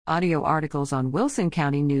Audio articles on Wilson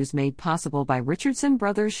County News made possible by Richardson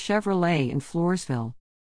Brothers Chevrolet in Floresville.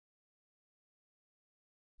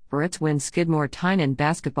 Porettes win Skidmore Tynan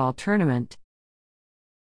basketball tournament.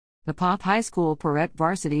 The Poth High School Porette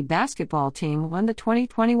varsity basketball team won the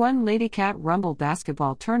 2021 Lady Cat Rumble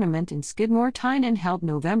basketball tournament in Skidmore Tynan, held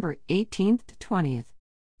November 18th to 20th.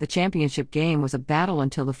 The championship game was a battle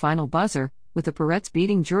until the final buzzer, with the Porettes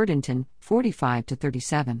beating Jourdanton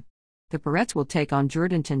 45-37. The Porettes will take on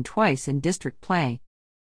Jourdanton twice in district play.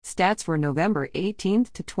 Stats for November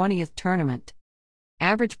 18th to 20th tournament.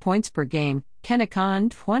 Average points per game: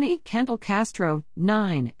 Kennecon 20, Kendall Castro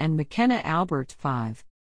 9, and McKenna Albert 5.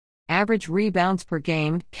 Average rebounds per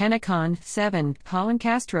game: Kennecon 7, Colin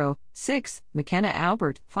Castro 6, McKenna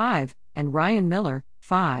Albert 5, and Ryan Miller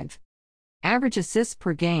 5. Average assists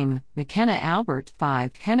per game: McKenna Albert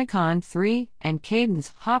 5, Kennecon 3, and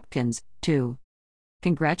Cadence Hopkins 2.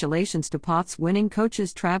 Congratulations to Poth's winning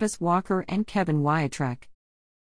coaches Travis Walker and Kevin Wyatrek.